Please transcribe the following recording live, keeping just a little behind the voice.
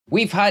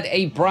We've had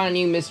a brand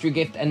new mystery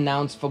gift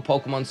announced for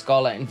Pokemon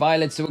Scarlet and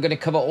Violet, so we're going to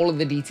cover all of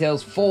the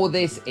details for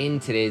this in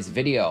today's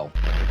video.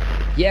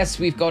 Yes,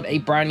 we've got a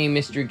brand new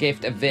mystery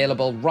gift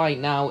available right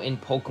now in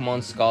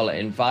Pokemon Scarlet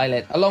and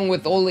Violet, along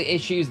with all the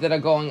issues that are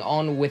going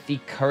on with the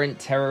current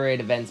Terror Raid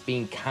events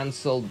being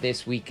cancelled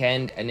this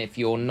weekend. And if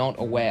you're not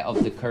aware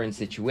of the current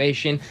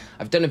situation,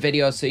 I've done a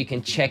video so you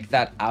can check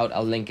that out.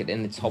 I'll link it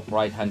in the top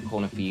right hand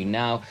corner for you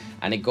now,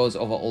 and it goes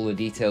over all the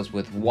details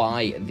with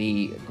why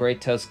the Great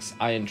Tusks,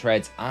 Iron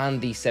Treads,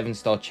 and the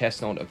 7-star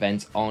Chestnut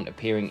events aren't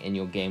appearing in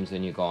your games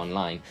when you go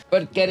online.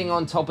 But getting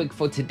on topic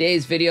for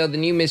today's video, the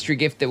new mystery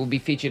gift that will be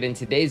featured in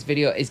today's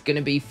video is going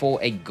to be for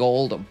a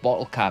gold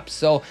bottle cap.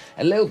 So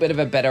a little bit of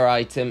a better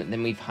item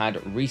than we've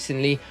had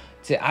recently.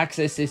 To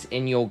access this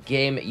in your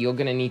game, you're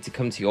going to need to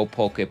come to your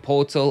Poke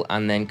Portal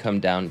and then come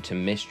down to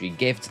mystery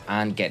gifts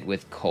and get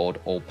with code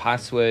or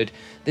password.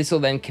 This will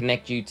then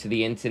connect you to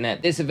the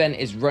internet. This event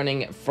is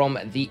running from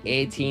the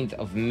 18th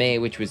of May,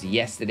 which was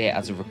yesterday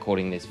as of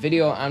recording this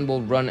video, and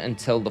will run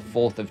until the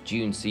 4th of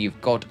June. So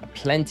you've got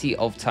plenty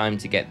of time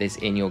to get this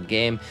in your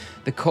game.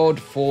 The code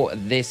for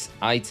this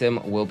item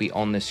will be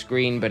on the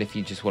screen, but if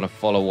you just want to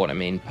follow what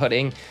I'm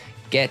inputting,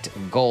 Get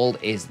Gold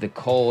is the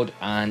code,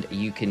 and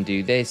you can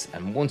do this,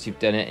 and once you've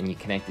done it and you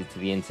connect it to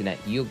the internet,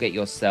 you'll get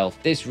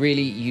yourself this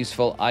really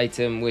useful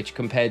item, which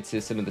compared to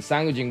some of the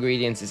sandwich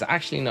ingredients is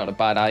actually not a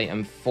bad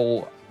item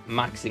for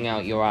maxing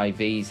out your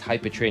IVs,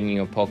 hyper training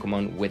your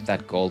Pokemon with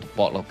that gold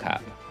bottle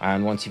cap.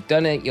 And once you've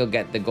done it, you'll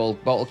get the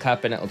gold bottle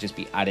cap and it'll just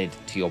be added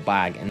to your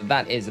bag. And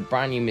that is a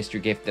brand new mystery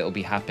gift that will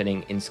be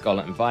happening in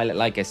Scarlet and Violet.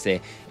 Like I say,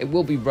 it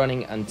will be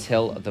running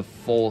until the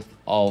 4th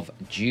of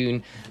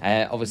June.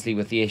 Obviously,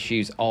 with the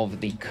issues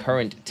of the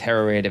current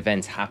Terror Raid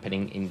events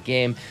happening in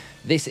game,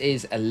 this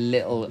is a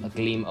little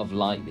gleam of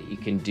light that you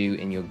can do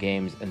in your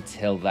games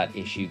until that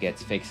issue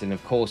gets fixed. And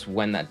of course,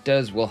 when that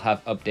does, we'll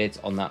have updates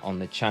on that on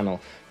the channel.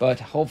 But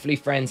hopefully,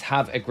 friends,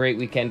 have a great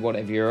weekend,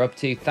 whatever you're up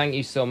to. Thank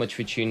you so much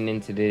for tuning in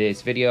to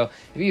today's video.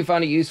 If you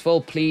found it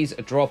useful, please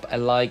drop a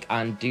like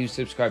and do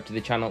subscribe to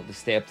the channel to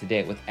stay up to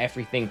date with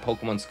everything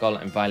Pokemon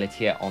Scarlet and Violet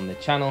here on the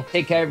channel.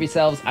 Take care of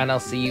yourselves, and I'll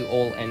see you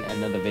all in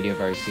another video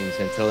very soon.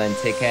 So until then,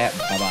 take care.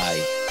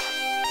 Bye-bye.